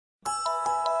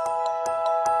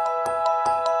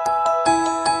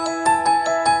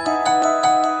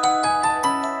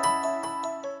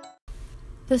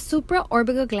The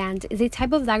supraorbital gland is a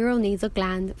type of lateral nasal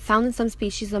gland found in some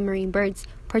species of marine birds,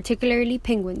 particularly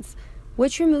penguins,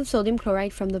 which remove sodium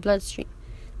chloride from the bloodstream.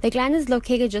 The gland is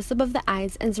located just above the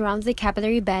eyes and surrounds a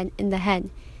capillary bed in the head.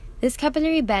 This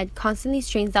capillary bed constantly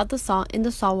strains out the salt in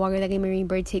the saltwater that a marine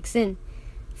bird takes in.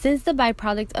 Since the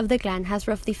byproduct of the gland has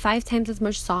roughly 5 times as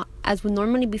much salt as would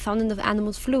normally be found in the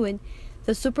animal's fluid,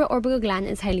 the supraorbital gland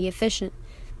is highly efficient.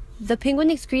 The penguin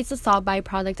excretes the salt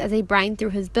byproduct as a brine through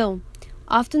his bill.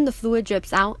 Often the fluid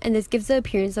drips out, and this gives the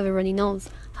appearance of a runny nose.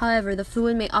 However, the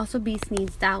fluid may also be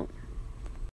sneezed out.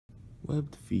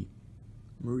 Webbed feet.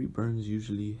 Marine birds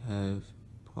usually have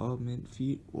palmate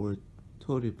feet or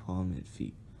toed palmate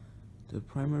feet. The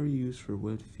primary use for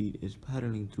webbed feet is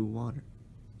paddling through water.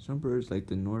 Some birds, like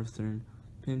the northern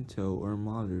pintail or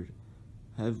mallard,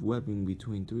 have webbing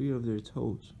between 3 of their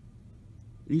toes.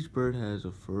 Each bird has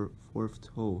a fourth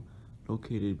toe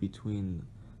located between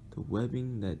the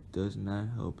webbing that does not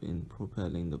help in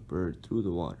propelling the bird through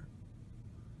the water.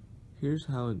 Here's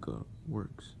how it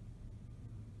works.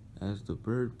 As the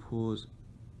bird pulls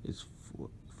its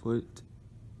foot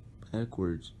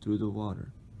backwards through the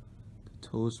water, the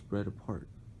toes spread apart,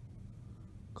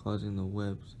 causing the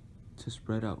webs to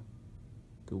spread out.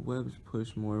 The webs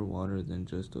push more water than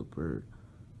just a bird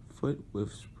foot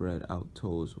with spread out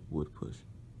toes would push.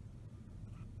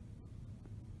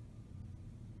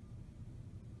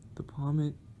 The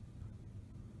palmate,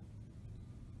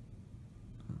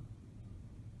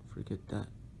 forget that.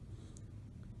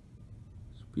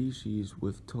 Species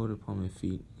with toed palmate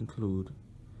feet include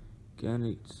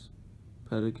gannets,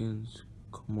 pelicans,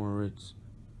 cormorants,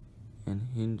 and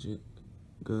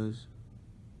hingus,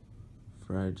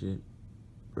 frigate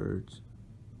birds.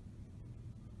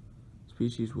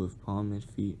 Species with palmate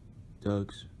feet: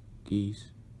 ducks,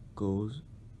 geese, gulls,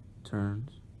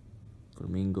 terns,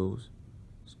 flamingos,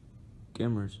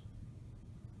 skimmers,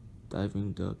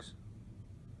 diving ducks,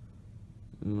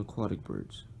 and aquatic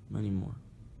birds, many more.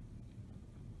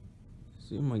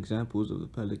 Some examples of the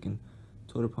pelican: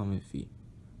 toed palmate feet,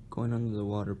 going under the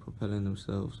water, propelling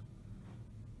themselves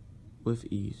with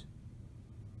ease.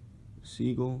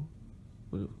 Seagull,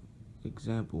 with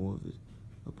example of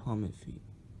a palmate feet,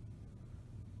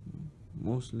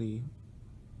 mostly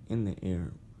in the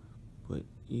air, but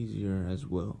easier as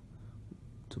well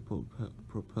to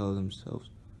propel themselves,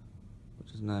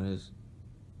 which is not as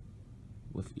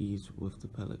with ease with the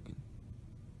pelican.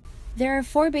 There are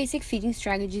 4 basic feeding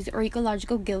strategies or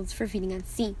ecological guilds for feeding at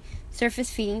sea: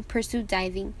 surface feeding, pursuit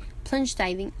diving, plunge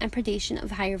diving, and predation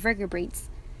of higher vertebrates.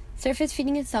 Surface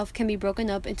feeding itself can be broken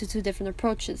up into 2 different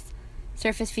approaches: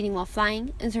 surface feeding while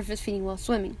flying and surface feeding while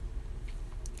swimming.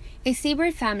 A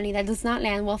seabird family that does not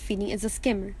land while feeding is a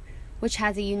skimmer, which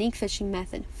has a unique fishing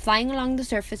method, flying along the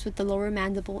surface with the lower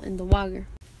mandible in the water.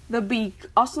 The beak,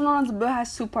 also known as the bill,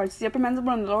 has 2 parts: the upper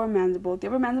mandible and the lower mandible. The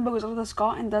upper mandible goes over the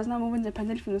skull and does not move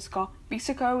independently from the skull. Beaks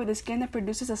are covered with a skin that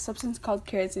produces a substance called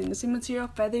keratin. The same material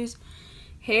feathers,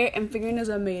 hair, and fingernails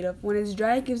are made of. When it's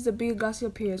dry, it gives the beak a glossy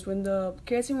appearance. When the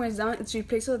keratin wears down, it's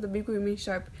replaced so that the beak will remain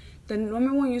sharp. The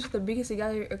number one use for the beak is to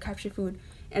gather or capture food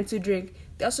and to drink.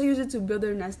 They also use it to build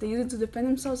their nest. They use it to defend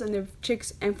themselves and their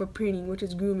chicks, and for preening, which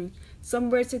is grooming. Some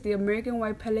birds, like the American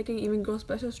white pelican, even grow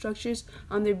special structures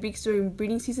on their beaks during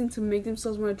breeding season to make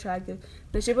themselves more attractive.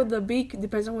 The shape of the beak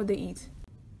depends on what they eat.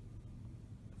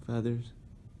 Feathers.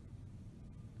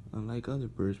 Unlike other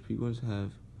birds, penguins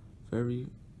have very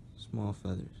small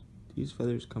feathers. These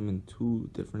feathers come in 2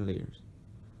 different layers: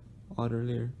 outer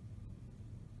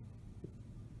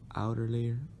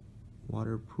layer,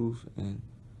 waterproof and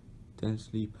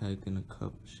densely packed in a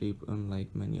cup shape,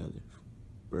 unlike many other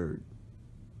birds.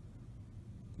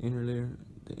 Inner layer,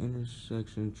 the inner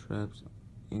section traps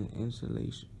an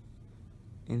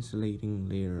insulating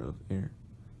layer of air,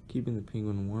 keeping the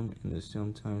penguin warm in the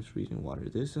sometimes freezing water.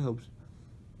 This helps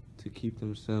to keep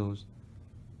themselves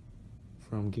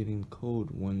from getting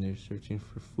cold when they're searching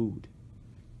for food,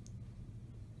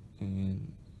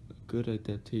 and a good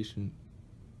adaptation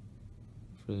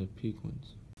for the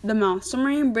penguins. The mouth. Some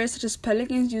marine birds, such as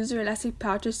pelicans, use their elastic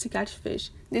pouches to catch fish.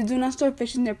 They do not store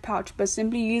fish in their pouch, but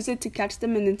simply use it to catch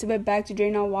them and then tip it back to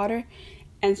drain out water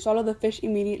and swallow the fish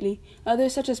immediately.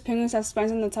 Others, such as penguins, have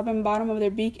spines on the top and bottom of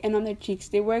their beak and on their cheeks.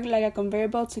 They work like a conveyor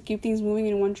belt to keep things moving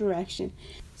in one direction.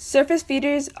 Surface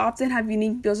feeders often have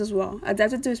unique bills as well,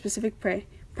 adapted to a specific prey.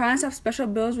 Prawns have special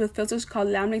bills with filters called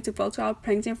laminate to filter out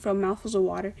plankton from mouthfuls of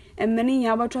water, and many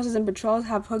albatrosses and petrels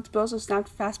have hooked bills to snap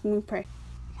fast-moving prey.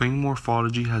 Wing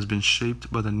morphology has been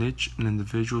shaped by the niche an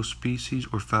individual species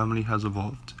or family has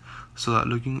evolved, so that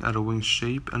looking at a wing's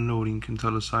shape and loading can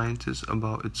tell a scientist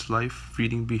about its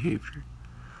life-feeding behavior.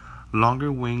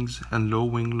 Longer wings and low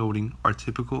wing loading are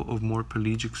typical of more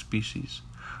pelagic species,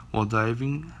 while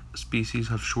diving species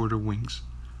have shorter wings.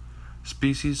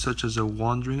 Species such as a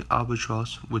wandering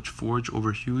albatross, which forage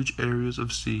over huge areas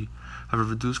of sea, have a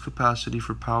reduced capacity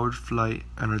for powered flight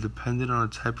and are dependent on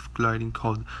a type of gliding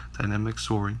called dynamic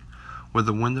soaring, where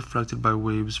the wind affected by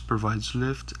waves provides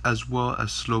lift as well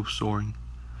as slope soaring.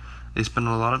 They spend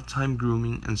a lot of time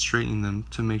grooming and straightening them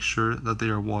to make sure that they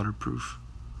are waterproof.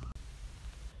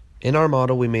 In our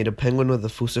model, we made a penguin with a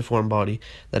fusiform body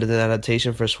that is an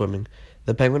adaptation for swimming.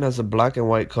 The penguin has a black and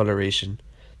white coloration.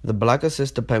 The black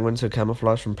assists the penguin to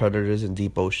camouflage from predators in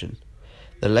deep ocean.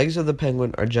 The legs of the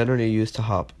penguin are generally used to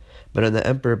hop, but in the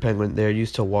emperor penguin they are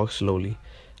used to walk slowly.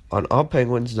 On all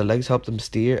penguins, the legs help them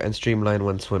steer and streamline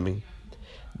when swimming.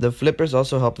 The flippers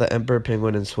also help the emperor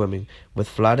penguin in swimming. With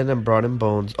flattened and broadened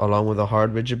bones, along with a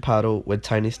hard rigid paddle with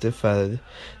tiny stiff feathers,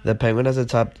 the penguin has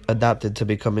adapted to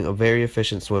becoming a very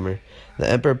efficient swimmer. The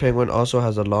emperor penguin also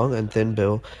has a long and thin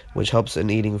bill, which helps in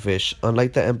eating fish.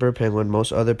 Unlike the emperor penguin,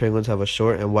 most other penguins have a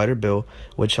short and wider bill,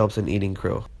 which helps in eating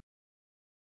krill.